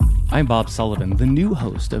I'm Bob Sullivan, the new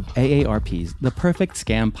host of AARP's The Perfect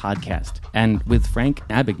Scam podcast. And with Frank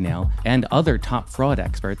Abagnale and other top fraud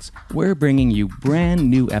experts, we're bringing you brand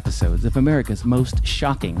new episodes of America's most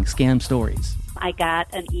shocking scam stories. I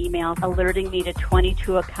got an email alerting me to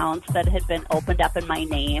 22 accounts that had been opened up in my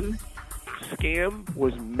name. Scam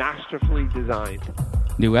was masterfully designed.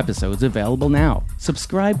 New episodes available now.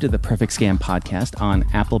 Subscribe to the Perfect Scam podcast on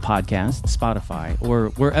Apple Podcasts, Spotify, or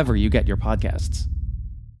wherever you get your podcasts.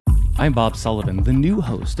 I'm Bob Sullivan, the new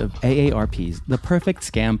host of AARP's The Perfect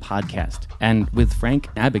Scam podcast. And with Frank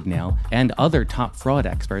Abagnale and other top fraud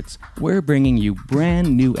experts, we're bringing you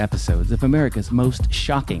brand new episodes of America's most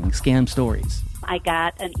shocking scam stories. I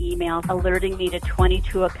got an email alerting me to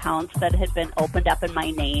 22 accounts that had been opened up in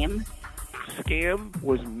my name. Scam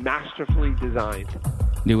was masterfully designed.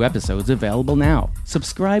 New episodes available now.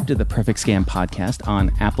 Subscribe to the Perfect Scam podcast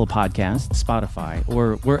on Apple Podcasts, Spotify,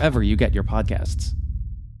 or wherever you get your podcasts.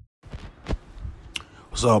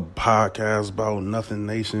 What's up, podcast about nothing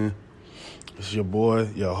nation? It's your boy,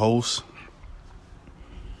 your host,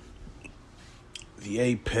 the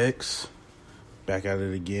Apex, back at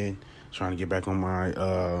it again, trying to get back on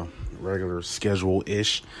my regular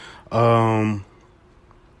schedule-ish. I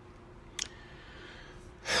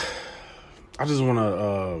just want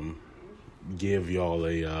to give y'all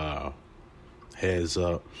a heads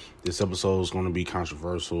up. This episode is going to be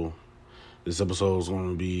controversial. This episode is going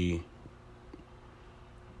to be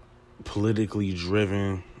politically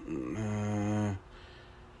driven.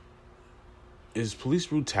 Is police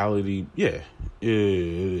brutality? Yeah, it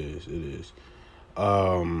is. There's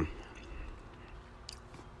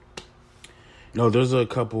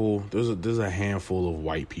a handful of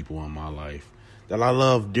white people in my life that I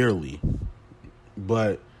love dearly,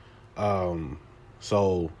 but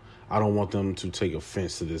so I don't want them to take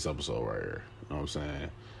offense to this episode right here. You know what I'm saying?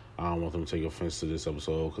 I don't want them to take offense to this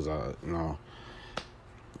episode because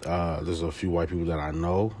there's a few white people that I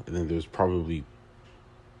know, and then there's probably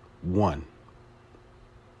one.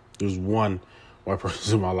 There's one white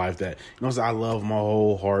person in my life that, I love my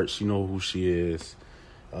whole heart. She know who she is.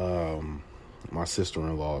 My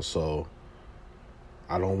sister-in-law. So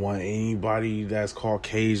I don't want anybody that's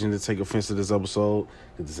Caucasian to take offense to this episode,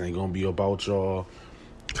 because this ain't gonna be about y'all,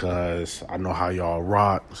 because I know how y'all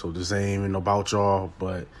rock. So this ain't even about y'all,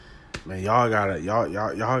 but man, y'all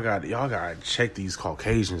gotta check these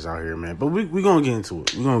Caucasians out here, man. But we gonna get into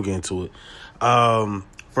it.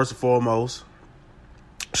 First and foremost,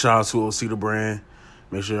 shout out to Osita brand.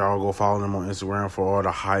 Make sure y'all go follow them on Instagram for all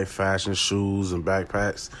the high fashion shoes and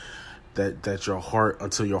backpacks that your heart,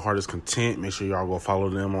 until your heart is content. Make sure y'all go follow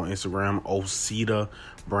them on Instagram. Osita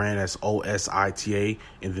brand, that's OSITA,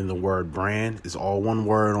 and then the word brand is all one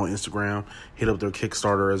word on Instagram. Hit up their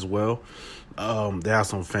Kickstarter as well. They have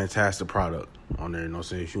some fantastic product on there. You know what I'm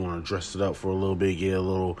saying? If you want to dress it up for a little bit, get a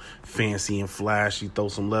little fancy and flashy, throw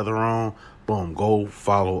some leather on, boom, go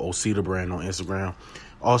follow Osita brand on Instagram.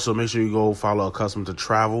 Also, make sure you go follow Accustomed to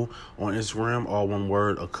Travel on Instagram, all one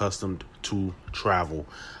word, Accustomed to Travel,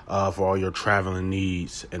 for all your traveling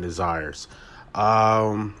needs and desires.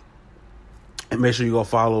 And make sure you go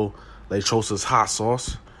follow Lechosa's Hot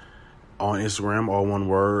Sauce on Instagram, all one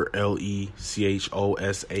word,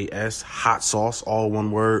 LECHOSAS, Hot Sauce, all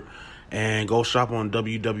one word. And go shop on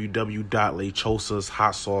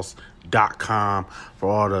www.lechosashotsauce.com for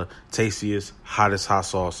all the tastiest, hottest hot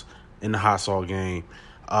sauce in the hot sauce game.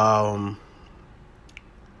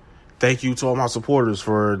 Thank you to all my supporters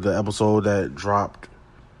for the episode that dropped.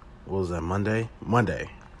 What was that, Monday?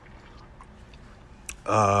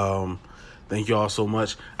 Thank you all so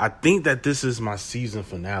much. I think that this is my season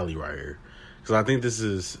finale right here, because I think this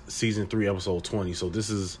is season 3, episode 20. So this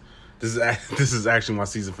is actually my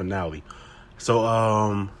season finale.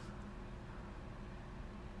 So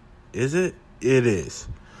is it? It is.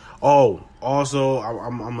 Oh, also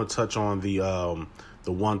I'm gonna touch on the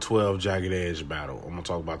 112 Jagged Edge battle. I'm gonna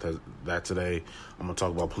talk about that today. I'm gonna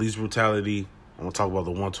talk about police brutality. I'm gonna talk about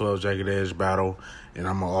the 112 Jagged Edge battle, and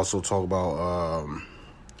I'm gonna also talk about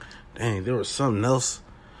there was something else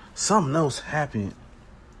happened,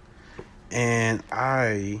 and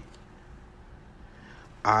I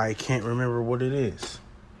can't remember what it is.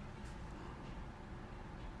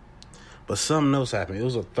 But something else happened. It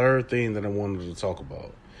was a third thing that I wanted to talk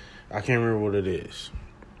about. I can't remember what it is.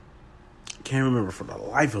 Can't remember for the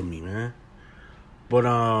life of me, man. But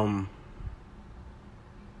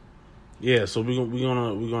yeah. So we're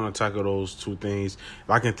gonna tackle those two things. If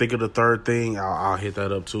I can think of the third thing, I'll hit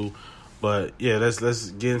that up too. But yeah,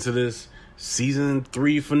 let's get into this season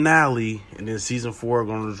 3 finale, and then season 4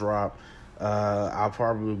 going to drop. I'll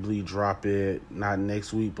probably drop it not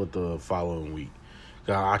next week, but the following week,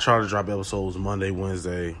 I try to drop episodes Monday,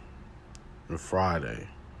 Wednesday, and Friday.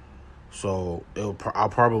 So I'll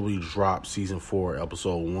probably drop season 4,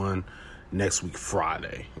 episode 1 next week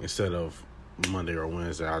Friday instead of Monday or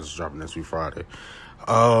Wednesday. I'll just drop it next week Friday.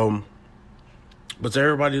 But to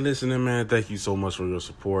everybody listening, man, thank you so much for your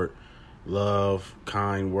support, love,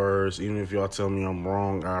 kind words. Even if y'all tell me I'm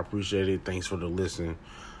wrong, I appreciate it. Thanks for the listen.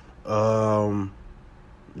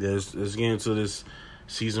 Let's get into this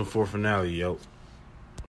season 4 finale, yo.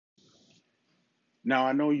 Now,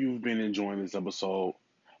 I know you've been enjoying this episode,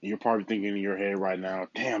 and you're probably thinking in your head right now,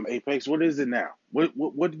 damn, Apex, what is it now?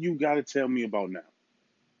 What do you got to tell me about now?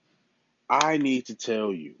 I need to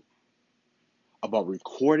tell you about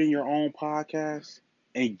recording your own podcast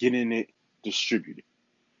and getting it distributed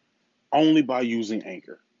only by using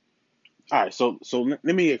Anchor. All right, so let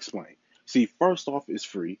me explain. See, first off, it's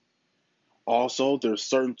free. Also, there's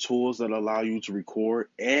certain tools that allow you to record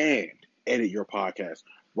and edit your podcast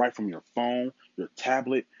right from your phone, your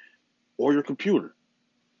tablet, or your computer.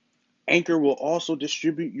 Anchor will also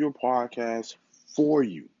distribute your podcast for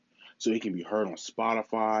you, so it can be heard on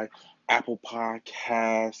Spotify, Apple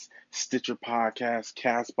Podcasts, Stitcher Podcasts,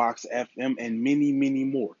 Castbox FM, and many, many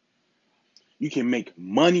more. You can make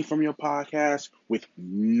money from your podcast with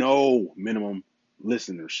no minimum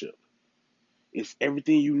listenership. It's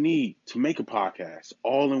everything you need to make a podcast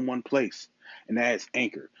all in one place, and that is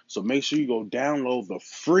Anchor. So make sure you go download the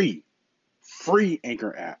free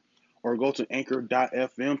Anchor app or go to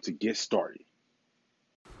anchor.fm to get started.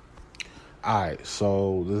 All right,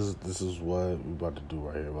 so this is what we're about to do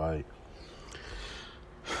right here, right?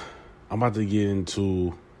 I'm about to get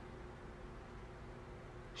into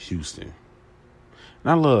Houston.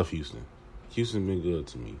 And I love Houston. Houston been good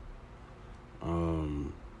to me.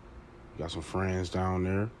 Got some friends down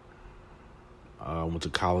there. Went to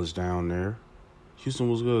college down there. Houston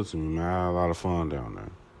was good to me, man. I had a lot of fun down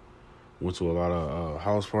there. Went to a lot of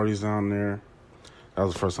house parties down there. That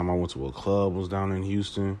was the first time I went to a club, was down in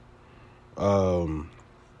Houston.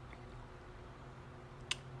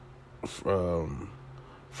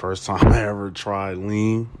 First time I ever tried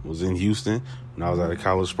lean was in Houston when I was at a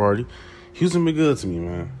college party. Houston been good to me,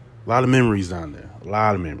 man. A lot of memories down there. A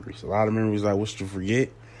lot of memories I wish to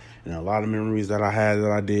forget, and a lot of memories that I had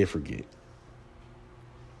that I did forget.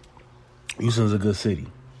 Houston's a good city.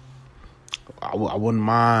 I wouldn't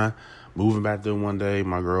mind moving back there one day.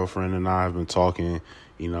 My girlfriend and I have been talking.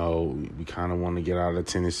 You know, we kind of want to get out of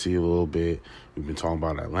Tennessee a little bit. We've been talking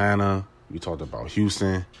about Atlanta. We talked about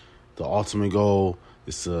Houston. The ultimate goal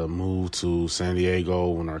is to move to San Diego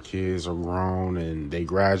when our kids are grown and they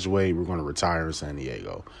graduate. We're going to retire in San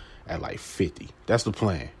Diego at like 50. That's the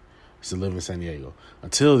plan, is to live in San Diego.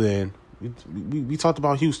 Until then, we talked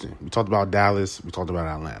about Houston. We talked about Dallas. We talked about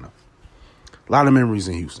Atlanta. A lot of memories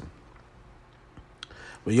in Houston.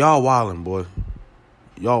 But y'all wildin', boy.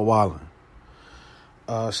 Y'all wildin'.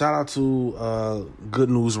 Shout out to Good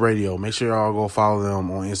News Radio. Make sure y'all go follow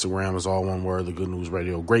them on Instagram. It's all one word, the Good News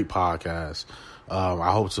Radio. Great podcast.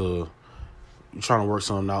 I hope to... I'm trying to work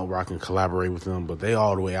something out where I can collaborate with them, but they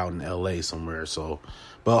all the way out in LA somewhere. So,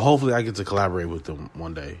 but hopefully I get to collaborate with them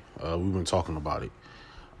one day. We've been talking about it.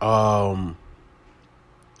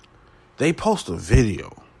 They post a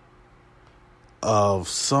video of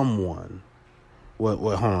someone.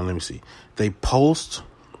 Hold on, let me see. They post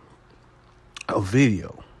a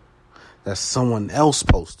video that someone else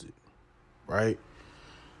posted, right?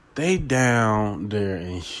 They down there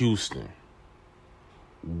in Houston,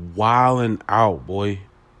 wilding out, boy.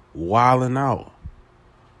 Wilding out.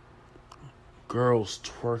 Girls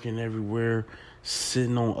twerking everywhere,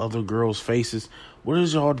 sitting on other girls' faces. What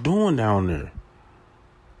is y'all doing down there?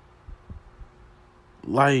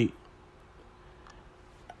 Like,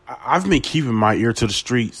 I've been keeping my ear to the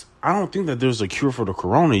streets. I don't think that there's a cure for the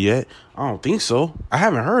corona yet. I don't think so. I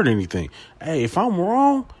haven't heard anything. Hey, if I'm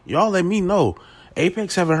wrong, y'all let me know.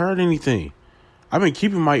 Apex haven't heard anything. I've been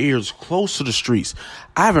keeping my ears close to the streets.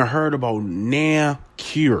 I haven't heard about now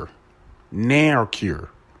cure. And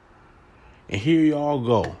here y'all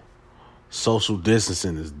go. Social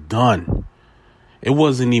distancing is done. It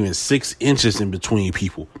wasn't even 6 inches in between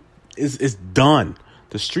people. It's done.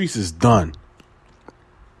 The streets is done.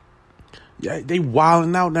 Yeah, they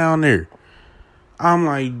wilding out down there. I'm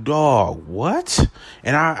like, dog, what?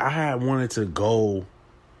 And I had wanted to go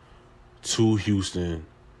to Houston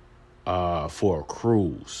for a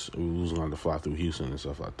cruise. We was going to fly through Houston and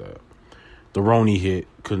stuff like that. The Roni hit,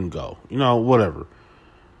 couldn't go. You know, whatever.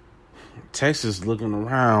 Texas looking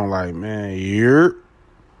around like, man,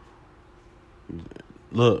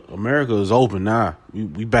 look, America is open now.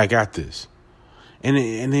 We back at this. And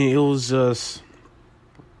it was just...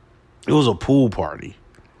 It was a pool party.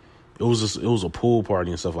 It was a pool party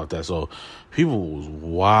and stuff like that. So people was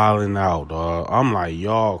wilding out, dog. I'm like,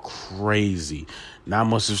 y'all crazy. Not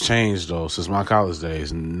much has changed though since my college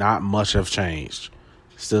days. Not much have changed.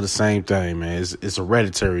 Still the same thing, man. It's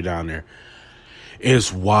hereditary down there.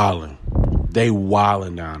 It's wilding. They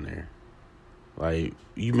wilding down there. Like,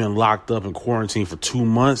 you've been locked up in quarantine for 2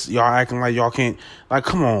 months. Y'all acting like y'all can't. Like,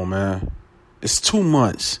 come on, man. It's 2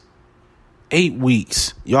 months. 8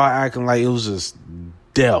 weeks. Y'all acting like it was just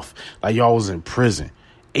death. Like y'all was in prison.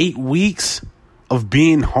 8 weeks of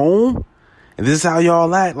being home? And this is how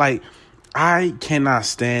y'all act? Like, I cannot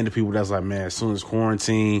stand the people that's like, man, as soon as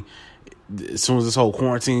this whole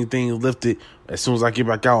quarantine thing is lifted, as soon as I get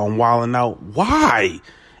back out, I'm wilding out. Why?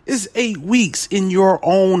 It's 8 weeks in your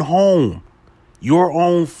own home. Your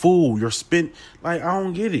own food. You're spent. Like, I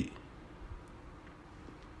don't get it.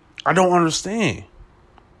 I don't understand.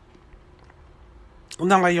 It's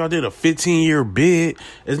not like y'all did a 15-year bid.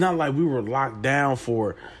 It's not like we were locked down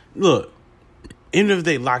for... Look, even if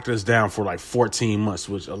they locked us down for like 14 months,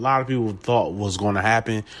 which a lot of people thought was going to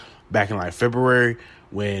happen back in like February,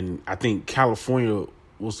 when I think California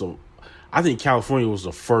was the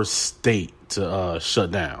first state to shut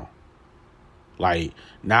down. Like,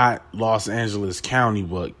 not Los Angeles County,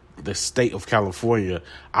 but the state of California,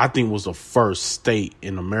 I think, was the first state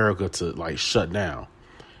in America to like shut down.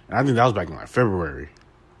 And I think that was back in like February.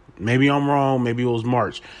 Maybe I'm wrong. Maybe it was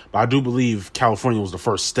March. But I do believe California was the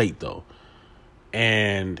first state, though.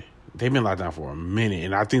 And they've been locked down for a minute.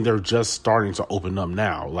 And I think they're just starting to open up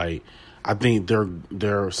now. Like, I think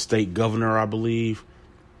their state governor, I believe,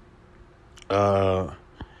 had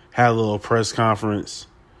a little press conference,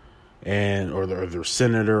 or their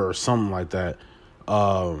senator or something like that,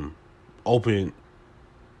 opened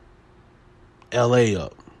L.A.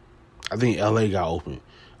 up. I think L.A. got open.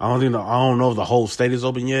 I don't know if the whole state is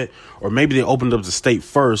open yet, or maybe they opened up the state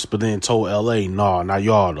first, but then told L.A., no, not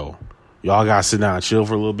y'all though. Y'all gotta sit down and chill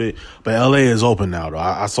for a little bit. But L.A. is open now though.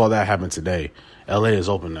 I saw that happen today. L.A. is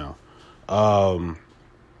open now,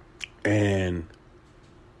 and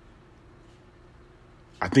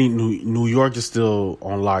I think New York is still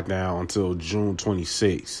on lockdown until June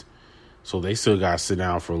 26th. So they still gotta sit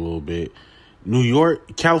down for a little bit.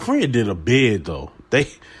 California did a bid though.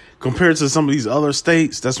 Compared to some of these other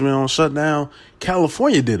states that's been on shutdown,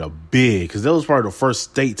 California did a bid because that was probably the first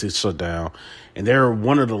state to shut down, and they're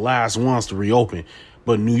one of the last ones to reopen.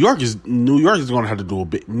 But New York is going to have to do a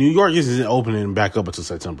bit. New York isn't opening back up until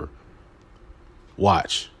September.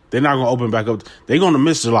 Watch, they're not going to open back up. They're going to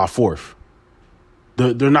miss July 4th.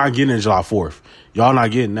 They're not getting it July 4th. Y'all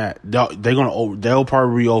not getting that. They'll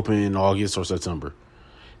probably reopen in August or September.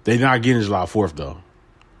 They're not getting July 4th though.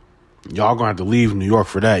 Y'all gonna have to leave New York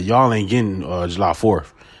for that. Y'all ain't getting July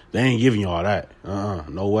 4th. They ain't giving y'all that.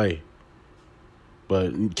 No way.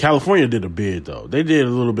 But California did a bid, though. They did a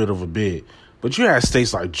little bit of a bid. But you had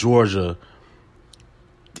states like Georgia,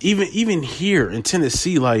 even here in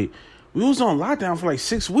Tennessee, like, we was on lockdown for like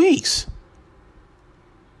 6 weeks.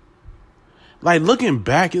 Like, looking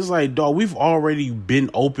back, it's like, dog, we've already been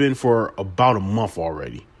open for about a month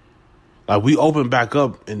already. Like, we opened back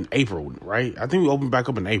up in April, right? I think we opened back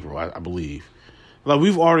up in April, I believe. Like,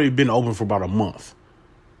 we've already been open for about a month.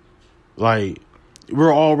 Like,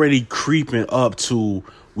 we're already creeping up to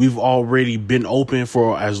we've already been open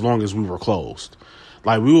for as long as we were closed.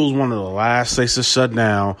 Like, we was one of the last states to shut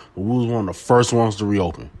down, but we was one of the first ones to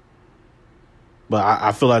reopen. But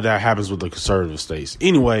I feel like that happens with the conservative states.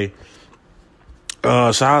 Anyway,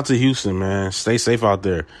 shout out to Houston, man. Stay safe out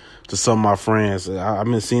there. To some of my friends, I've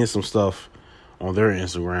been seeing some stuff on their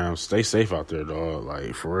Instagram. Stay safe out there, dog.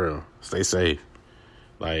 Like, for real. Stay safe.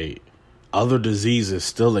 Like, other diseases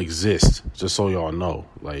still exist, just so y'all know.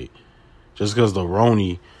 Like, just because the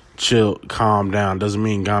Roni calmed down doesn't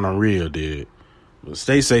mean gonorrhea did. But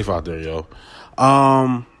stay safe out there, yo.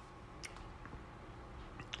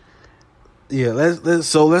 Yeah,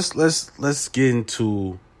 let's get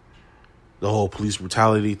into the whole police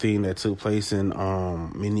brutality thing that took place in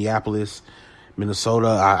Minneapolis, Minnesota.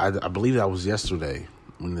 I believe that was yesterday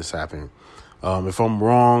when this happened. If I'm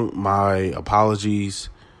wrong, my apologies,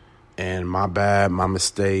 and my bad, my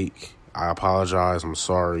mistake. I apologize. I'm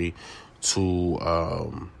sorry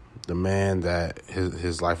to the man that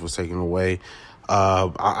his life was taken away.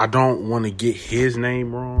 I don't want to get his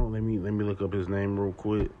name wrong. Let me look up his name real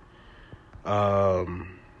quick.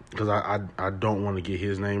 Because I don't want to get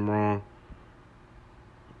his name wrong.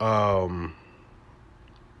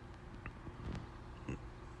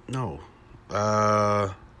 No.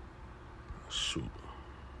 Shoot.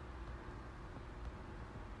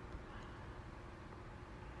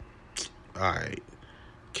 All right.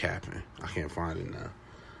 capping. I can't find it now.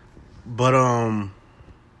 But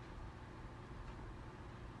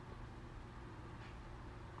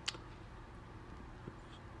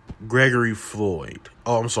Gregory Floyd.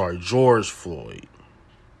 Oh, I'm sorry, George Floyd.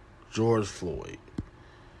 George Floyd.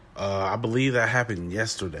 I believe that happened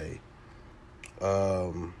yesterday.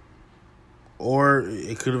 Or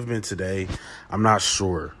it could have been today. I'm not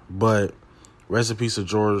sure. But rest in peace of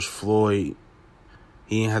George Floyd.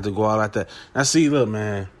 He ain't had to go out like that. Now, see, look,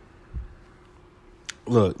 man.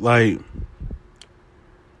 Look, like,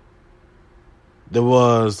 there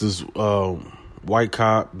was this white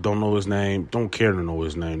cop, don't know his name, don't care to know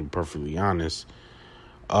his name, to be perfectly honest.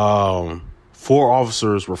 4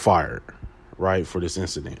 officers were fired, right, for this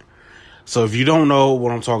incident. So if you don't know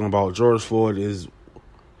what I'm talking about, George Floyd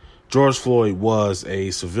was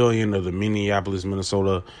a civilian of the Minneapolis,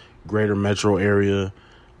 Minnesota greater metro area.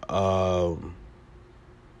 I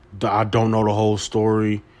don't know the whole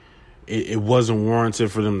story. It wasn't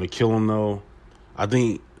warranted for them to kill him, though. I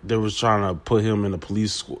think they was trying to put him in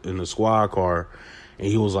the squad car, and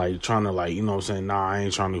he was like trying to, like, you know what I'm saying, nah, I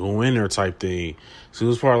ain't trying to go in there type thing. So it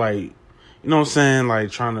was probably like, you know what I'm saying,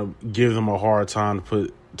 like trying to give them a hard time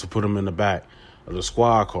to put him in the back of the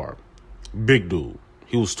squad car. Big dude.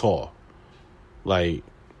 He was tall. Like,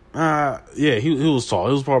 yeah, he was tall.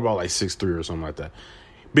 He was probably about like 6'3" or something like that.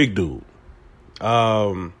 Big dude.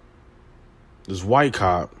 This white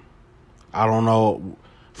cop, I don't know.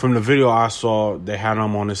 From the video I saw, they had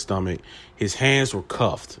him on his stomach. His hands were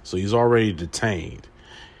cuffed, so he's already detained.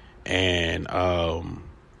 And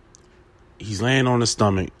he's laying on his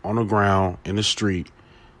stomach, on the ground, in the street.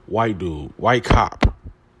 White dude, white cop.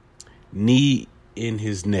 Knee in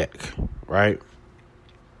his neck, right?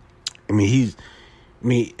 I mean,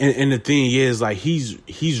 and the thing is, like,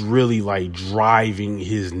 he's really, like, driving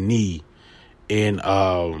his knee in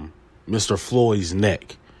Mr. Floyd's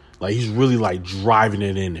neck. Like, he's really, like, driving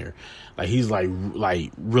it in there. Like, he's, like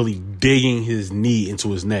really digging his knee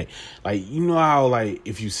into his neck. Like, you know how, like,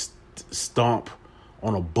 if you stomp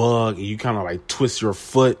on a bug and you kind of, like, twist your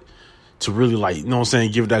foot to really, like, you know what I'm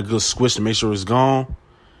saying, give it that good squish to make sure it's gone?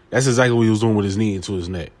 That's exactly what he was doing with his knee into his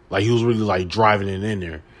neck. Like, he was really, like, driving it in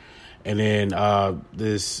there. And then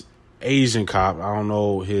this Asian cop, I don't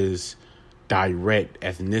know his direct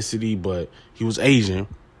ethnicity, but he was Asian,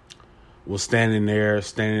 was standing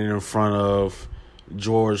in front of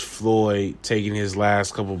George Floyd, taking his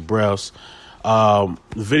last couple breaths. The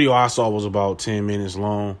video I saw was about 10 minutes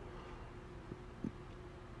long.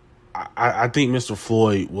 I think Mr.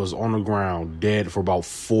 Floyd was on the ground dead for about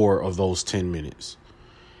 4 of those 10 minutes.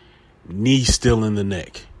 Knee still in the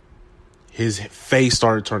neck. His face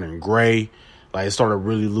started turning gray. Like, it started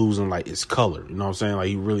really losing, like, its color. You know what I'm saying? Like,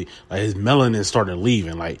 he really, like, his melanin started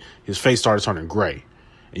leaving. Like, his face started turning gray.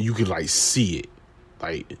 And you could, like, see it.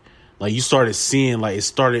 Like you started seeing, like, it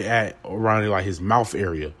started at around, like, his mouth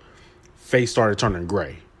area. Face started turning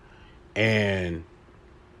gray. And,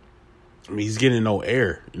 I mean, he's getting no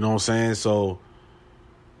air. You know what I'm saying? So,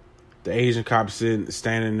 the Asian cop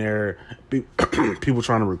standing there, people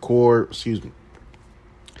trying to record,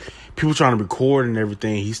 people trying to record and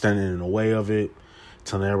everything. He's standing in the way of it,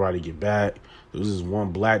 telling everybody to get back. There was this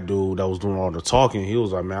one black dude that was doing all the talking. He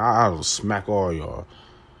was like, man, I'll smack all y'all.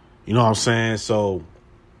 You know what I'm saying? So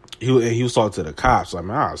he was talking to the cops, like,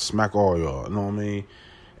 man, I'll smack all y'all. You know what I mean?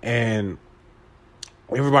 And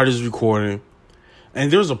everybody's recording.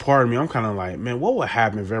 And there's a part of me, I'm kind of like, man, what would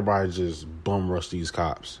happen if everybody just bum rushed these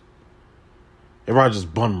cops? Everybody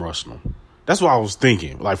just bum rushed them. That's what I was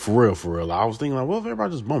thinking. Like, for real. Like, I was thinking, like, well, if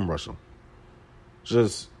everybody just bum rush them,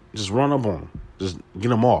 just run up on them, just get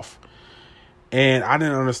them off. And I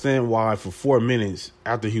didn't understand why for 4 minutes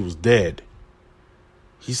after he was dead,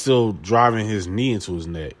 he's still driving his knee into his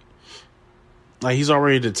neck. Like, he's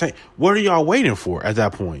already detained. What are y'all waiting for at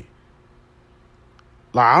that point?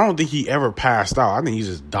 Like, I don't think he ever passed out. I think he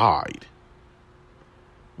just died.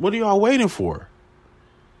 What are y'all waiting for?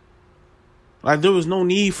 Like, there was no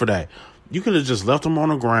need for that. You could have just left him on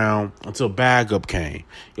the ground until backup came.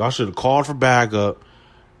 Y'all should have called for backup.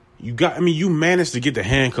 You managed to get the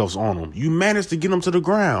handcuffs on him. You managed to get him to the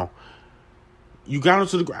ground. You got him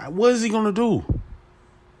to the ground. What is he going to do?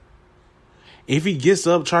 If he gets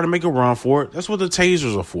up, try to make a run for it, that's what the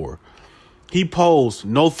tasers are for. He posed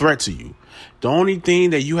no threat to you. The only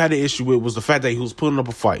thing that you had an issue with was the fact that he was putting up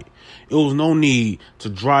a fight. It was no need to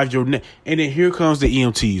drive your neck. And then here comes the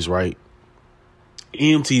EMTs, right?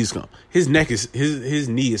 EMTs come. His neck is his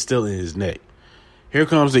knee is still in his neck. Here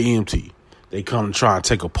comes the EMT. They come to try and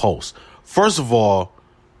take a pulse. First of all,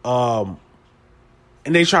 and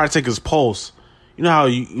they try to take his pulse. You know how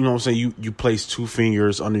you know what I'm saying, you place 2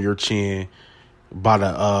 fingers under your chin by the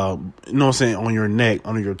you know what I'm saying, on your neck,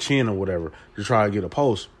 under your chin or whatever, to try to get a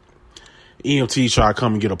pulse. EMT try to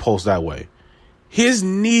come and get a pulse that way. His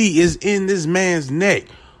knee is in this man's neck.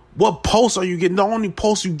 What pulse are you getting? The only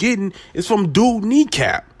pulse you getting is from dude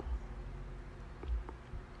kneecap.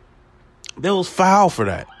 That was foul for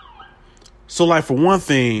that. So, like, for one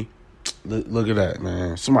thing, look at that,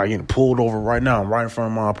 man. Somebody getting pulled over right now, right in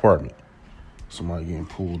front of my apartment. Somebody getting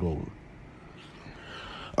pulled over.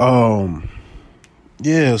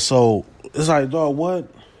 Yeah, so it's like, dog,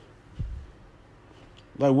 what?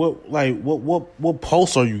 What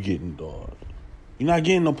pulse are you getting, dog? You're not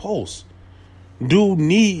getting a pulse. Dude,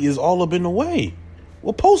 knee is all up in the way.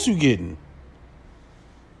 What pulse you getting?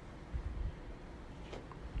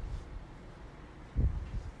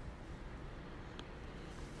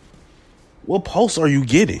 What pulse are you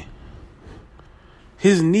getting?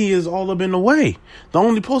 His knee is all up in the way. The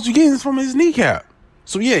only pulse you getting is from his kneecap.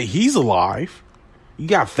 So yeah, he's alive. You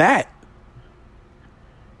got that.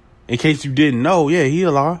 In case you didn't know, yeah, he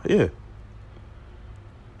alive. Yeah.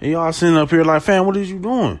 And y'all sitting up here like, fam, what is you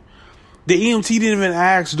doing? The EMT didn't even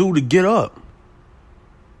ask dude to get up.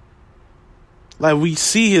 Like, we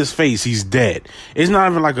see his face, he's dead. It's not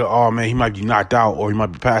even like oh man, he might be knocked out or he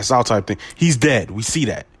might be passed out type thing. He's dead. We see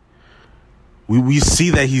that. We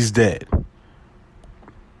see that he's dead.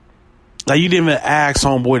 Like, you didn't even ask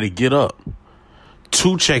homeboy to get up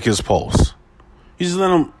to check his pulse. You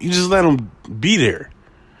just let him be there.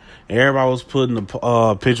 And everybody was putting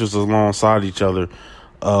the pictures alongside each other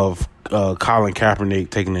of Colin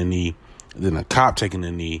Kaepernick taking a knee, then a cop taking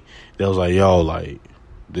a knee. That was like, yo, like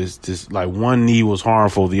this like one knee was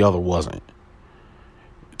harmful, the other wasn't,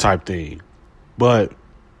 type thing. But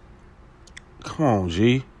come on,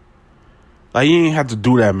 G. Like, you ain't have to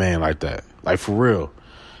do that man like that. Like, for real.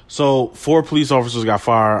 So 4 police officers got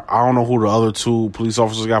fired. I don't know who the other 2 police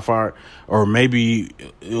officers got fired, or maybe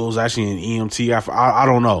it was actually an EMT. I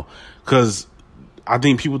don't know, because I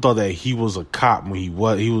think people thought that he was a cop when he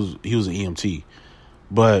was an EMT,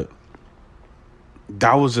 but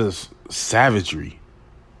that was just savagery.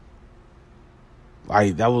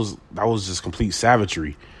 Like, that was just complete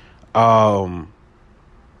savagery.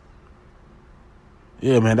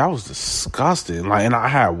 Yeah, man, that was disgusting. Like, and I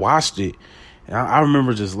had watched it, and I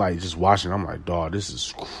remember just watching. I'm like, dog, this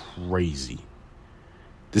is crazy.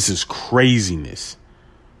 This is craziness.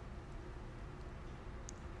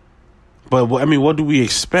 But I mean, what do we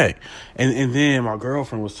expect? And then my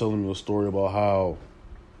girlfriend was telling me a story about how,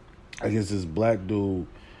 I guess, this black dude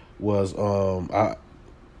was I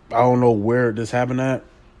don't know where this happened at.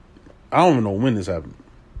 I don't even know when this happened.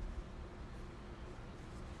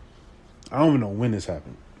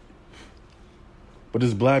 But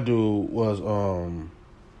this black dude was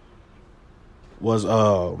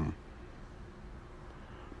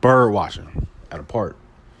bird watching at a park.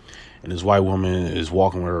 And this white woman is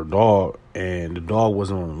walking with her dog, and the dog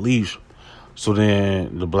wasn't on a leash. So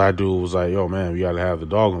then the black dude was like, yo, man, we got to have the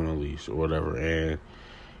dog on a leash or whatever. And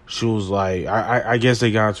she was like, I guess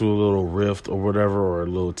they got into a little rift or whatever, or a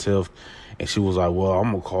little tiff. And she was like, well,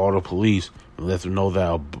 I'm going to call the police and let them know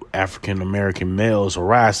that an African-American male is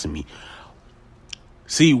harassing me.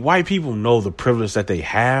 See, white people know the privilege that they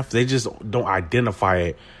have. They just don't identify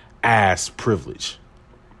it as privilege.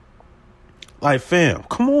 Like, fam,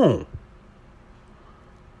 come on.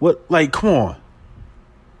 What? Like, come on.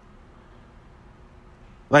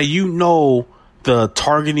 Like, you know the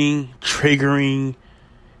targeting, triggering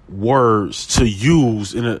words to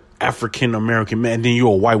use in an African-American man, and then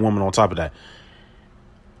you're a white woman on top of that.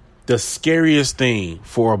 The scariest thing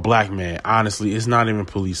for a black man, honestly, is not even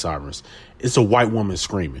police sirens. It's a white woman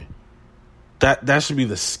screaming. That should be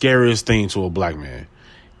the scariest thing to a black man,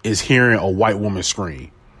 is hearing a white woman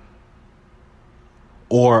scream.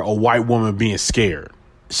 Or a white woman being scared.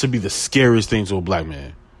 It should be the scariest thing to a black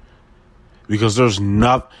man. Because there's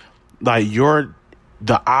not, like,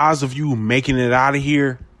 the odds of you making it out of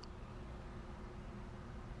here,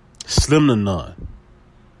 slim to none.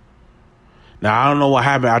 Now, I don't know what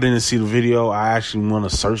happened. I didn't see the video. I actually want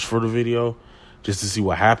to search for the video just to see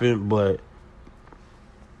what happened. But,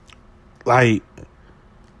 like,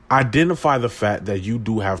 identify the fact that you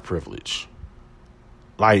do have privilege.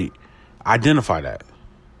 Like, identify that.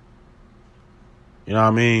 You know what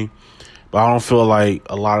I mean? But I don't feel like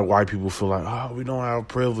a lot of white people feel like, oh, we don't have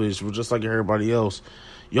privilege. We're just like everybody else.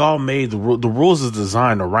 Y'all made the rules is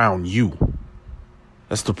designed around you.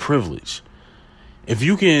 That's the privilege. If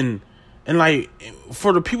you can, and like,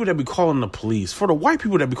 for the people that be calling the police, for the white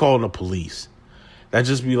people that be calling the police, that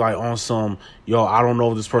just be like on some, yo, I don't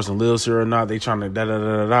know if this person lives here or not. They trying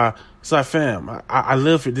to It's like, fam, I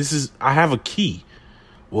live here. I have a key.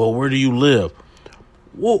 Well, where do you live?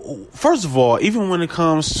 Well, first of all, even when it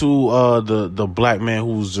comes to the black man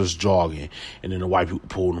who's just jogging, and then the white people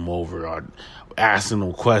pulled him over or asking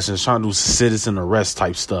them questions, trying to do citizen arrest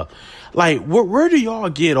type stuff. Like, where do y'all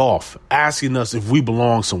get off asking us if we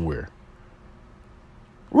belong somewhere?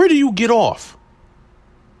 Where do you get off?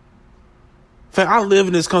 In fact, I live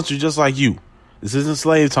in this country just like you. This isn't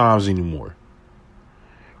slave times anymore,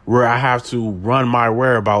 where I have to run my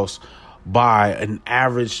whereabouts by an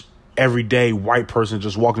average everyday white person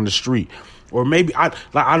just walking the street. Or maybe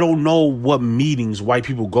I don't know what meetings white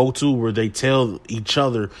people go to where they tell each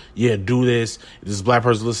other, yeah, do this. This black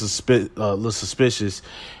person looks suspicious.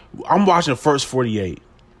 I'm watching First 48.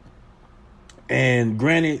 And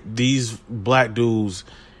granted, these black dudes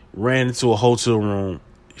ran into a hotel room,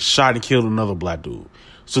 shot and killed another black dude.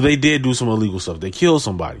 So they did do some illegal stuff. They killed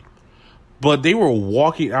somebody. But they were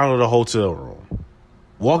walking out of the hotel room,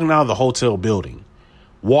 walking out of the hotel building,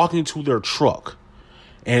 walking to their truck,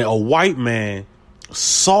 and a white man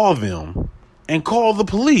saw them and called the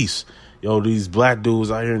police. Yo, these black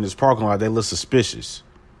dudes out here in this parking lot, they look suspicious.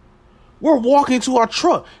 We're walking to our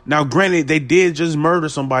truck. Now, granted, they did just murder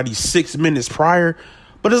somebody 6 minutes prior,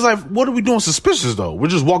 but it's like, what are we doing suspicious, though? We're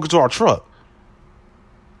just walking to our truck.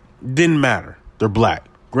 Didn't matter. They're black.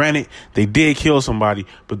 Granted, they did kill somebody,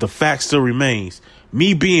 but the fact still remains.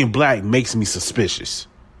 Me being black makes me suspicious.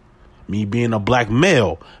 Me being a black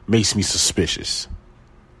male makes me suspicious.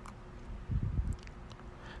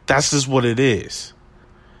 That's just what it is.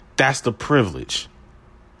 That's the privilege.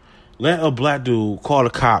 Let a black dude call the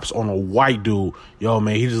cops on a white dude. Yo,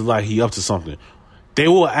 man, he just like he up to something. They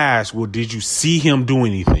will ask, well, did you see him do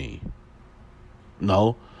anything?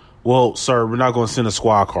 No. Well, sir, we're not going to send a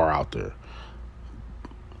squad car out there.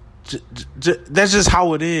 That's just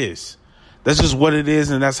how it is. That's just what it is,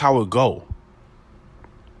 and that's how it go.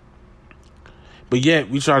 But yet,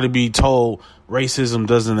 we try to be told racism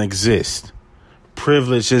doesn't exist.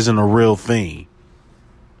 Privilege isn't a real thing.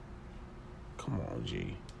 Come on,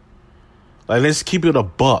 G. Like, let's keep it a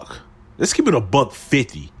buck. Let's keep it a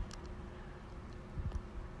 $1.50.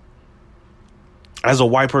 As a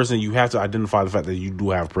white person, you have to identify the fact that you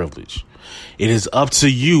do have privilege. It is up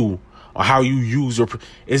to you on how you use your...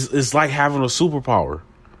 It's like having a superpower.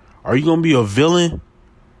 Are you going to be a villain?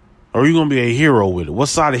 Or are you going to be a hero with it? What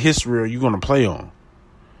side of history are you going to play on?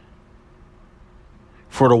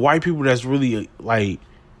 For the white people that's really like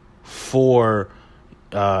for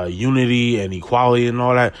unity and equality and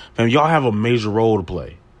all that, man, y'all have a major role to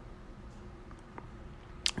play.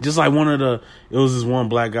 Just like it was this one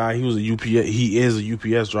black guy. He is a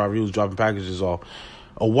UPS driver. He was dropping packages off.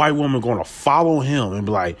 A white woman going to follow him and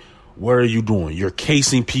be like, what are you doing? You're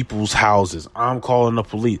casing people's houses. I'm calling the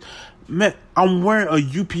police. Man, I'm wearing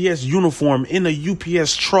a UPS uniform in a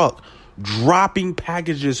UPS truck, dropping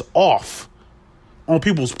packages off on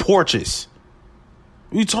people's porches.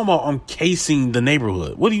 What are you talking about? I'm casing the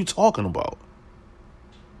neighborhood. What are you talking about?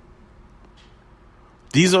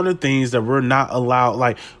 These are the things that we're not allowed.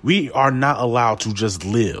 Like, we are not allowed to just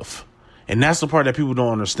live. And that's the part that people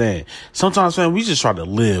don't understand. Sometimes, man, we just try to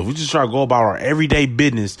live. We just try to go about our everyday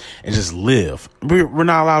business and just live. We're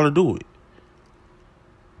not allowed to do it.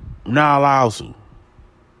 We're not allowed to.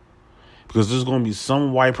 Because there's going to be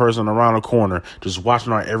some white person around the corner just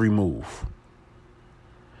watching our every move.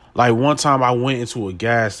 Like, one time I went into a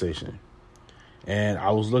gas station and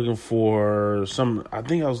I was looking for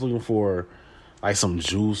like some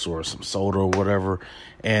juice or some soda or whatever.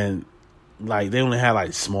 And like, they only had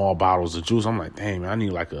like small bottles of juice. I'm like, dang, man, I need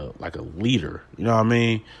like a liter. You know what I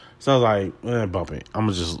mean? So I was like, bump it.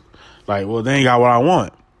 I'm just like, well, they ain't got what I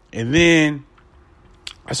want. And then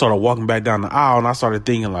I started walking back down the aisle and I started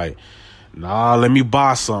thinking like, nah, let me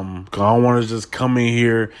buy something. Cause I don't want to just come in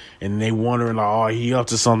here and they wondering like, oh, he up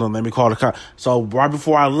to something. Let me call the cop. So right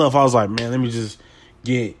before I left, I was like, man, let me just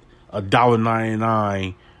get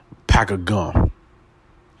 $1.99 pack of gum.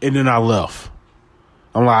 And then I left.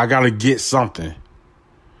 I'm like, I got to get something.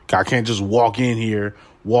 I can't just walk in here,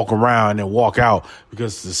 walk around and walk out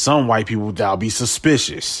because to some white people, that'll be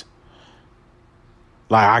suspicious.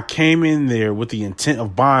 Like, I came in there with the intent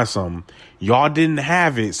of buying something. Y'all didn't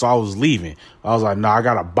have it, so I was leaving. I was like, nah, I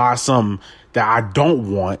got to buy something that I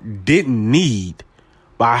don't want, didn't need,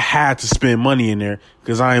 but I had to spend money in there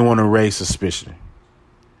because I didn't want to raise suspicion.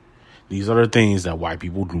 These are the things that white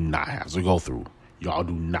people do not have to go through. Y'all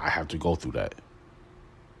do not have to go through that.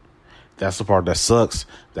 That's the part that sucks.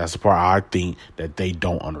 That's the part I think that they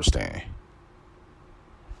don't understand.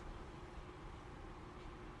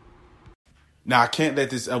 Now, I can't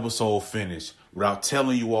let this episode finish without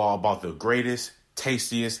telling you all about the greatest,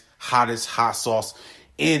 tastiest, hottest hot sauce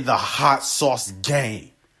in the hot sauce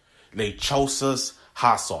game. Lechosas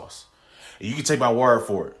hot sauce. And you can take my word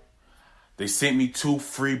for it. They sent me 2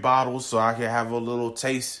 free bottles so I can have a little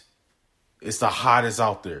taste. It's the hottest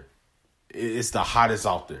out there. It's the hottest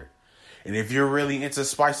out there. And if you're really into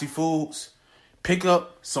spicy foods, pick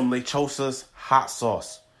up some Lechosa's hot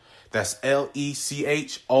sauce. That's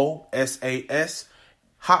LECHOSAS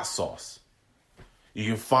hot sauce. You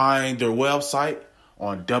can find their website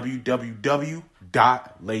on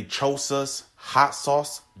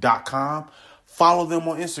www.lechosashotsauce.com. Follow them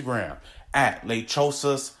on Instagram at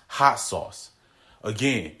Lechosas Hot Sauce.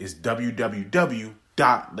 Again, it's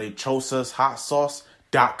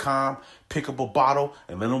www.lechosashotsauce.com. Pick up a bottle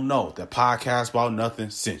and let them know that Podcast About Nothing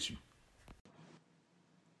sent you.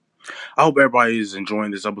 I hope everybody is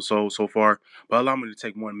enjoying this episode so far, but allow me to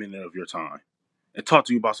take 1 minute of your time and talk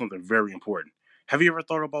to you about something very important. Have you ever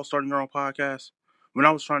thought about starting your own podcast? When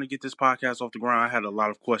I was trying to get this podcast off the ground, I had a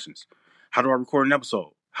lot of questions. How do I record an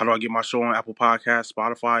episode? How do I get my show on Apple Podcasts,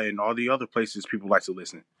 Spotify, and all the other places people like to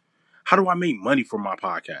listen? How do I make money from my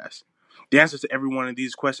podcast? The answer to every one of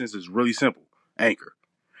these questions is really simple. Anchor.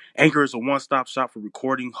 Anchor is a one-stop shop for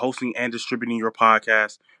recording, hosting, and distributing your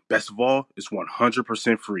podcast. Best of all, it's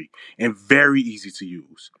 100% free and very easy to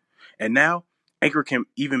use. And now, Anchor can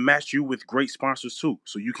even match you with great sponsors too,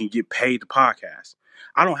 so you can get paid to podcast.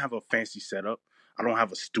 I don't have a fancy setup. I don't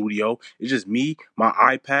have a studio. It's just me, my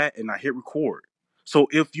iPad, and I hit record. So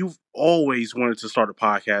if you've always wanted to start a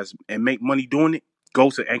podcast and make money doing it, go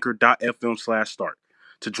to anchor.fm/start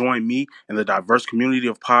to join me and the diverse community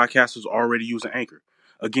of podcasters already using Anchor.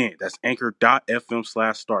 Again, that's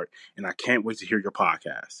anchor.fm/start, and I can't wait to hear your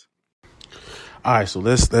podcast. All right, so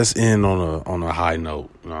let's end on a high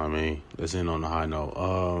note. You know what I mean? Let's end on a high note.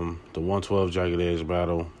 The 112 Jagged Edge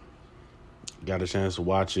battle. Got a chance to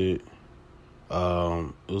watch it.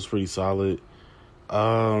 It was pretty solid.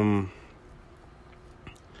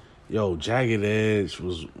 Jagged Edge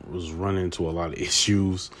was running into a lot of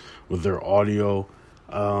issues with their audio.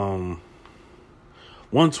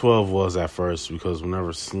 112 was at first because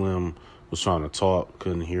whenever Slim was trying to talk,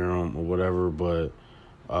 couldn't hear him or whatever. But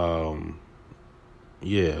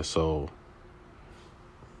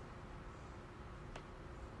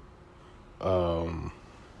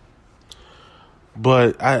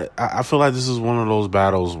but I feel like this is one of those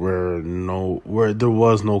battles where there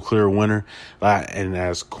was no clear winner. And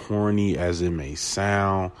as corny as it may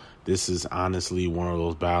sound, this is honestly one of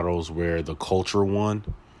those battles where the culture won.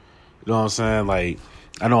 You know what I'm saying? Like,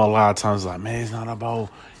 I know a lot of times, like, man, it's not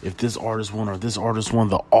about if this artist won or this artist won,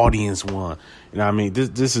 the audience won. You know what I mean?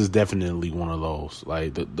 This is definitely one of those.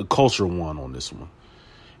 Like, the culture won on this one.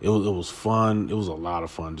 It was fun. It was a lot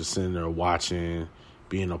of fun just sitting there watching,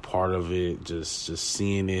 being a part of it, just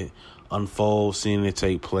seeing it unfold, seeing it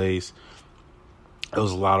take place. It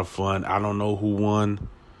was a lot of fun. I don't know who won.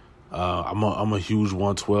 I'm a huge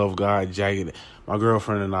 112 guy. Jagged. My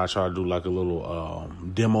girlfriend and I tried to do like a little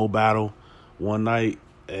demo battle one night,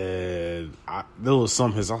 and there was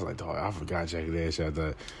some hits. I was like, dog, I forgot Jagged Edge had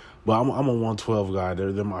that. But I'm a 112 guy.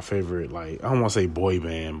 They're my favorite. Like, I don't want to say boy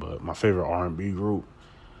band, but my favorite R&B group.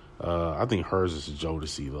 I think hers is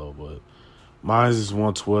Jodeci though, but mine is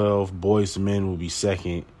 112. Boys II Men will be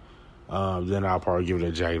second. Then I'll probably give it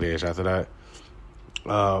a Jagged Edge after that.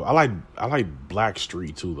 I like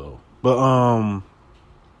Blackstreet too though. But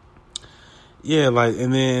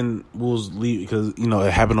and then we'll leave because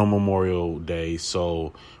it happened on Memorial Day,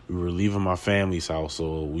 so we were leaving my family's house,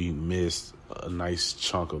 so we missed a nice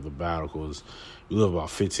chunk of the battle because we live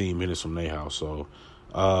about 15 minutes from their house. So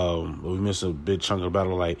we missed a big chunk of the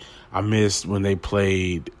battle. Like, I missed when they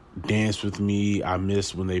played Dance With Me. I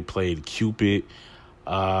missed when they played Cupid.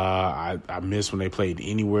 I missed when they played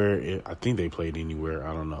Anywhere. I think they played Anywhere.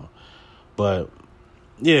 I don't know. But,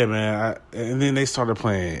 yeah, man. And then they started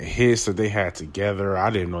playing hits that they had together. I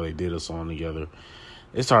didn't know they did a song together.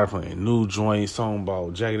 They started playing new joints, talking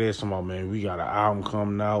about Jagged Edge, talking about, man, we got an album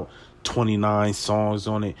coming out, 29 songs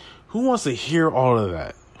on it. Who wants to hear all of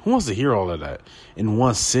that? Who wants to hear all of that in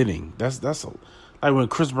one sitting? That's like when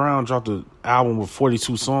Chris Brown dropped an album with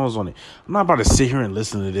 42 songs on it. I'm not about to sit here and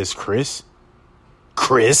listen to this, Chris.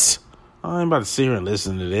 I ain't about to sit here and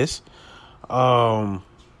listen to this. But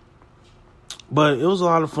it was a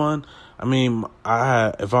lot of fun. I mean,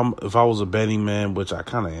 if I was a betting man, which I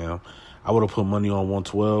kind of am, I would have put money on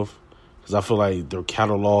 112 because I feel like their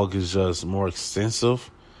catalog is just more extensive.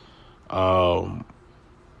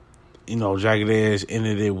 Jagged Edge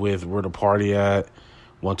ended it with Where the Party At.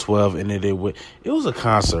 112 ended it with, it was a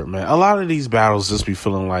concert, man. A lot of these battles just be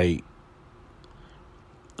feeling like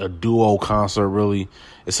a duo concert, really,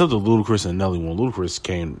 except the Ludacris and Nelly one. Ludacris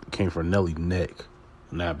came for Nelly neck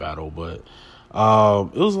in that battle, but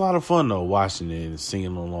It was a lot of fun though, watching it and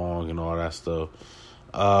singing along and all that stuff.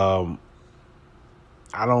 I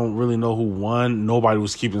don't really know who won. Nobody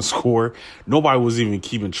was keeping score. Nobody was even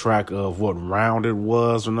keeping track of what round it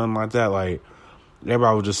was or nothing like that. Like,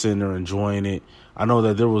 everybody was just sitting there enjoying it. I know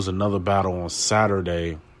that there was another battle on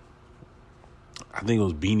Saturday. I think it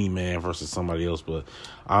was Beanie Man versus somebody else, but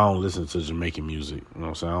I don't listen to Jamaican music. You know what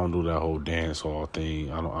I'm saying? I don't do that whole dance hall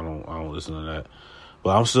thing. I don't listen to that.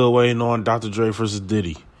 But I'm still waiting on Dr. Dre versus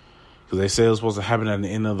Diddy, because they say it was supposed to happen at the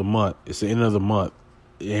end of the month. It's the end of the month.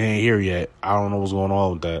 It ain't here yet. I don't know what's going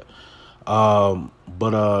on with that.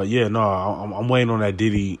 Yeah, no, I'm waiting on that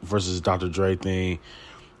Diddy versus Dr. Dre thing.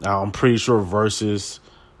 I'm pretty sure versus,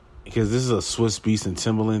 because this is a Swiss Beats and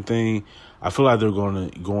Timbaland thing. I feel like they're going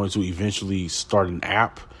to eventually start an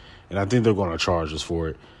app, and I think they're going to charge us for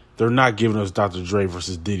it. They're not giving us Dr. Dre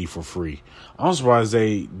versus Diddy for free. I'm surprised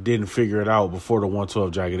they didn't figure it out before the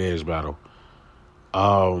 112 Jagged Edge battle.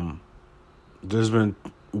 There's been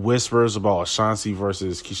whispers about Ashanti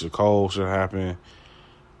versus Keisha Cole should happen.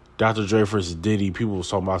 Dr. Dre versus Diddy, people was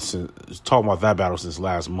talking about that battle since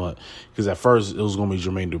last month. Because at first it was going to be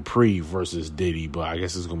Jermaine Dupri versus Diddy, but I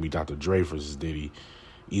guess it's going to be Dr. Dre versus Diddy.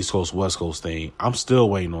 East Coast, West Coast thing. I'm still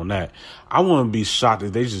waiting on that. I wouldn't be shocked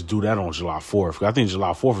if they just do that on July 4th. I think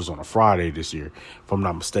July 4th is on a Friday this year, if I'm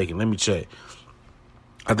not mistaken. Let me check.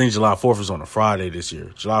 I think July 4th is on a Friday this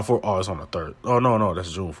year. July 4th, it's on the 3rd. Oh, no,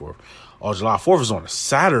 that's June 4th. Oh, July 4th is on a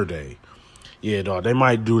Saturday. Yeah, dog, they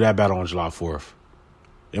might do that battle on July 4th.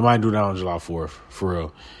 They might do that on July 4th, for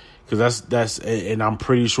real. Because that's, and I'm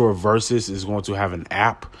pretty sure Versus is going to have an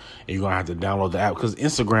app, and you're going to have to download the app. Because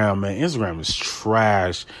Instagram is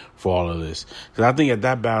trash for all of this. Because I think at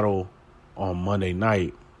that battle on Monday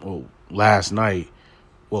night, last night,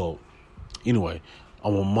 anyway,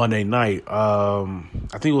 on Monday night, I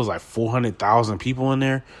think it was like 400,000 people in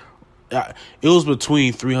there. It was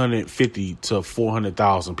between 350 to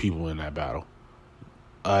 400,000 people in that battle.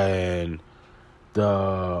 And the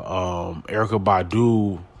Erykah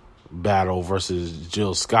Badu battle versus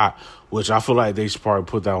Jill Scott, which I feel like they should probably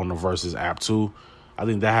put that on the Versus app too. I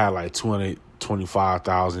think that had like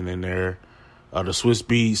 225,000 in there. The Swiss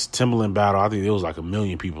Beats Timbaland battle, I think there was like 1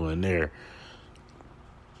 million people in there.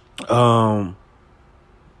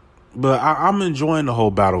 But I'm enjoying the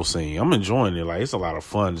whole battle scene. I'm enjoying it. Like, it's a lot of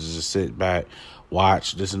fun to just sit back,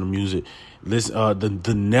 watch, listen to music.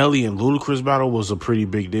 The Nelly and Ludacris battle was a pretty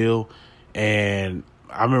big deal, and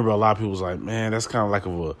I remember a lot of people was like, "Man, that's kind of like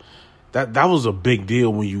that was a big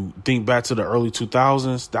deal when you think back to the early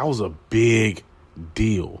 2000s. That was a big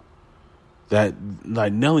deal. That,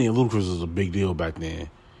 like, Nelly and Ludacris was a big deal back then,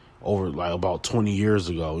 over like about 20 years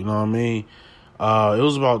ago. You know what I mean?" It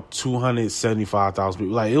was about 275,000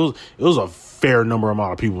 people. Like, it was a fair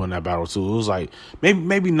amount of people in that battle too. It was like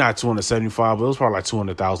maybe not 275, but it was probably like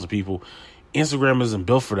 200,000 people. Instagram isn't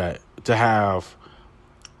built for that, to have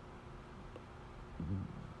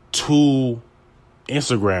two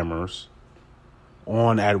Instagrammers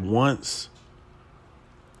on at once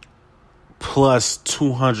plus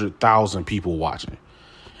 200,000 people watching.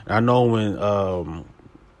 And I know when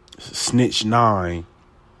Snitch 9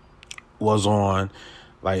 was on,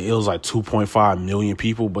 like, it was like 2.5 million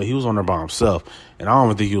people, but he was on there by himself, and I don't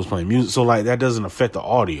even think he was playing music, so like that doesn't affect the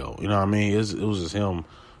audio, you know what I mean? It was just him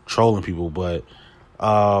trolling people. But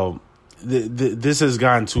this has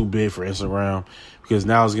gotten too big for Instagram, because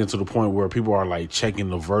now it's getting to the point where people are like checking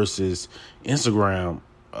the Versus Instagram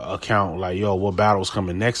account, like, yo, what battle's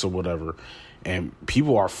coming next or whatever, and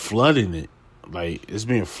people are flooding it. Like, it's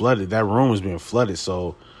being flooded. That room is being flooded.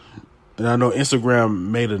 So, and I know Instagram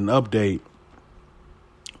made an update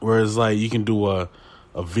where it's like you can do a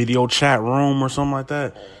video chat room or something like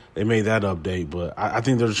that. They made that update, but I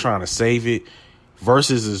think they're just trying to save it.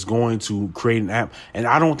 Versus is going to create an app, and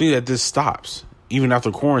I don't think that this stops even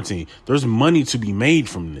after quarantine. There's money to be made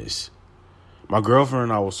from this. My girlfriend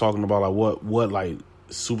and I was talking about like what like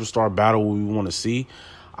superstar battle we want to see.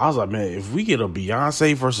 I was like, man, if we get a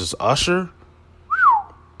Beyonce versus Usher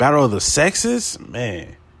battle of the sexes,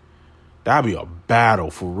 man, that'd be a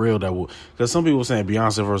battle for real. That would, because some people saying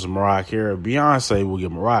Beyonce versus Mariah Carey. Beyonce will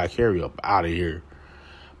get Mariah Carey up out of here,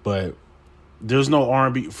 but there's no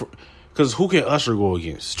R&B for. Because who can Usher go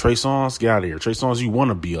against? Trey Songz? Get out of here. Trey Songz, you want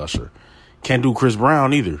to be Usher. Can't do Chris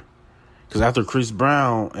Brown either. Because after Chris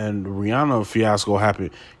Brown and Rihanna fiasco happened,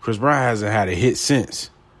 Chris Brown hasn't had a hit since.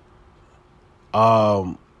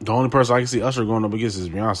 The only person I can see Usher going up against is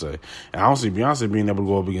Beyonce. And I don't see Beyonce being able to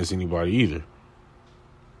go up against anybody either.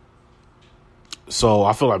 So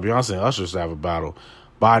I feel like Beyonce and Usher should have a battle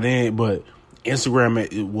by then. But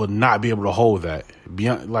Instagram, it would not be able to hold that.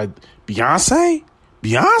 Beyonce?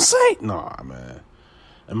 Beyonce? Nah, man.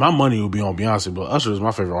 And my money would be on Beyonce, but Usher is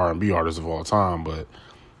my favorite R&B artist of all time. But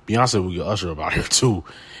Beyonce would get Usher about here too.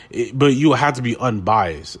 But you would have to be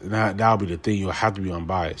unbiased, and that would be the thing. You would have to be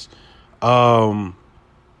unbiased. They'll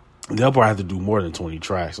probably have to do more than 20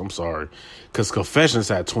 tracks. I'm sorry, because Confessions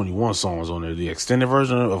had 21 songs on there. The extended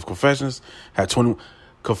version of Confessions had 20.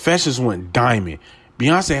 Confessions went diamond.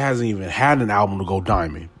 Beyonce hasn't even had an album to go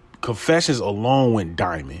diamond. Confessions alone went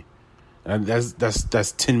diamond, and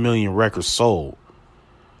that's 10 million records sold.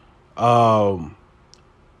 To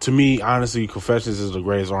me, honestly, Confessions is the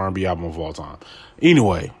greatest R&B album of all time.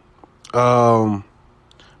 Anyway, but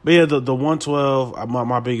yeah, the 112.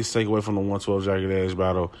 My biggest takeaway from the 112 Jagged Edge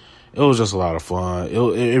battle, it was just a lot of fun.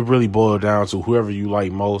 It really boiled down to whoever you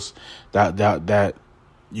like most. That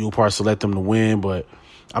you'll probably select them to win. But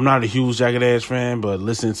I'm not a huge Jagged Edge fan. But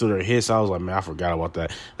listening to their hits, I was like, man, I forgot about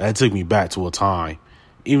that. That took me back to a time.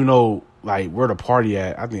 Even though, like, where the party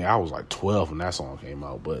at, I think I was like 12 when that song came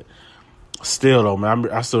out. But still, though, man,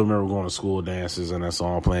 I still remember going to school dances and that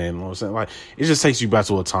song playing. You know what I'm saying? Like, it just takes you back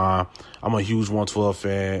to a time. I'm a huge 112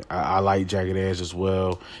 fan. I like Jagged Edge as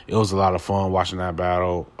well. It was a lot of fun watching that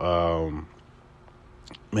battle.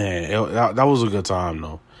 That was a good time,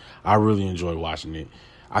 though. I really enjoyed watching it.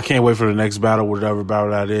 I can't wait for the next battle, whatever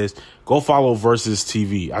battle that is. Go follow Versus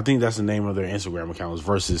TV. I think that's the name of their Instagram account, is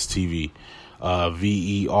Versus TV.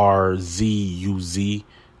 VERZUZ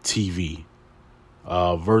TV.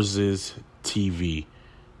 Versus TV.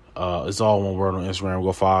 It's all one word on Instagram.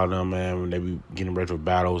 Go follow them, man, when they be getting ready for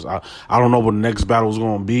battles. I don't know what the next battle is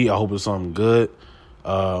going to be. I hope it's something good,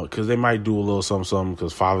 because they might do a little something,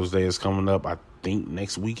 because Father's Day is coming up, I think,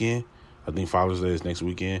 next weekend. I think Father's Day is next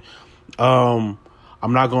weekend.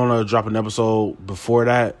 I'm not going to drop an episode before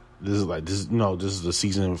that. This is the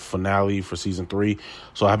season finale for season 3.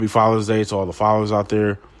 So happy Father's Day to all the fathers out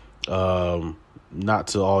there. Not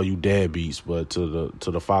to all you deadbeats, but to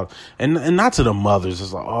the father, and not to the mothers.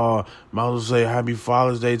 It's like, oh, mothers say happy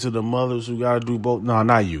Father's Day to the mothers who got to do both. No,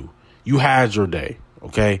 not you. You had your day,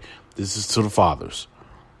 okay? This is to the fathers,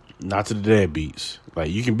 not to the deadbeats. Like,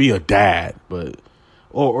 you can be a dad, but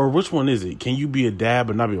or which one is it? Can you be a dad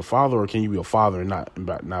but not be a father, or can you be a father and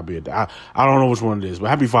not be a dad? I don't know which one it is, but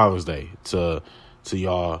happy Father's Day to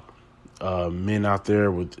y'all. Men out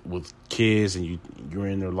there with kids, and you're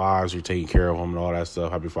in their lives, you're taking care of them and all that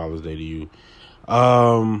stuff. Happy Father's Day to you.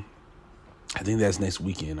 I think that's next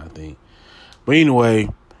weekend, I think. But anyway,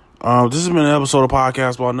 this has been an episode of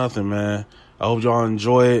Podcast About Nothing, man. I hope y'all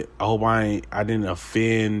enjoy it. I hope I didn't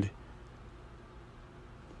offend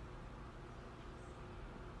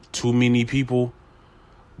too many people.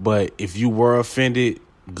 But if you were offended,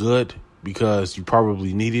 good, because you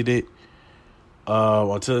probably needed it.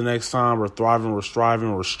 Until the next time, we're thriving, we're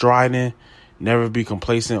striving, we're striding. Never be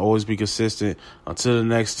complacent, always be consistent. Until the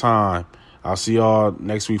next time, I'll see y'all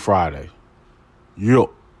next week Friday.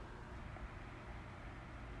 Yo.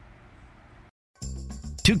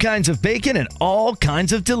 2 kinds of bacon and all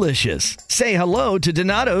kinds of delicious. Say hello to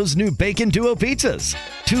Donato's new Bacon Duo pizzas.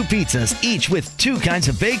 2 pizzas, each with 2 kinds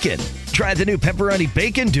of bacon. Try the new Pepperoni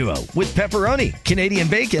Bacon Duo with pepperoni, Canadian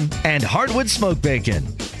bacon, and hardwood smoked bacon.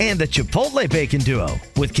 And the Chipotle Bacon Duo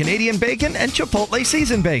with Canadian bacon and Chipotle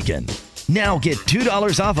seasoned bacon. Now get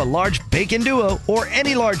 $2 off a large Bacon Duo or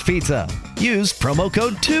any large pizza. Use promo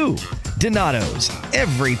code 2. Donato's.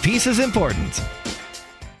 Every piece is important.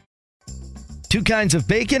 2 kinds of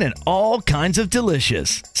bacon and all kinds of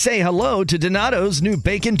delicious. Say hello to Donato's new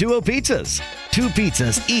Bacon Duo pizzas. 2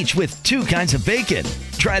 pizzas, each with 2 kinds of bacon.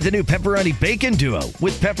 Try the new Pepperoni Bacon Duo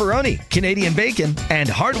with pepperoni, Canadian bacon, and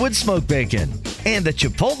hardwood smoked bacon. And the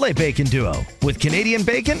Chipotle Bacon Duo with Canadian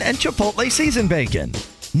bacon and Chipotle seasoned bacon.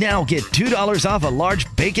 Now get $2 off a large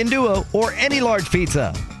Bacon Duo or any large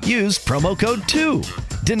pizza. Use promo code 2.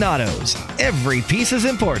 Donato's. Every piece is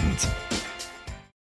important.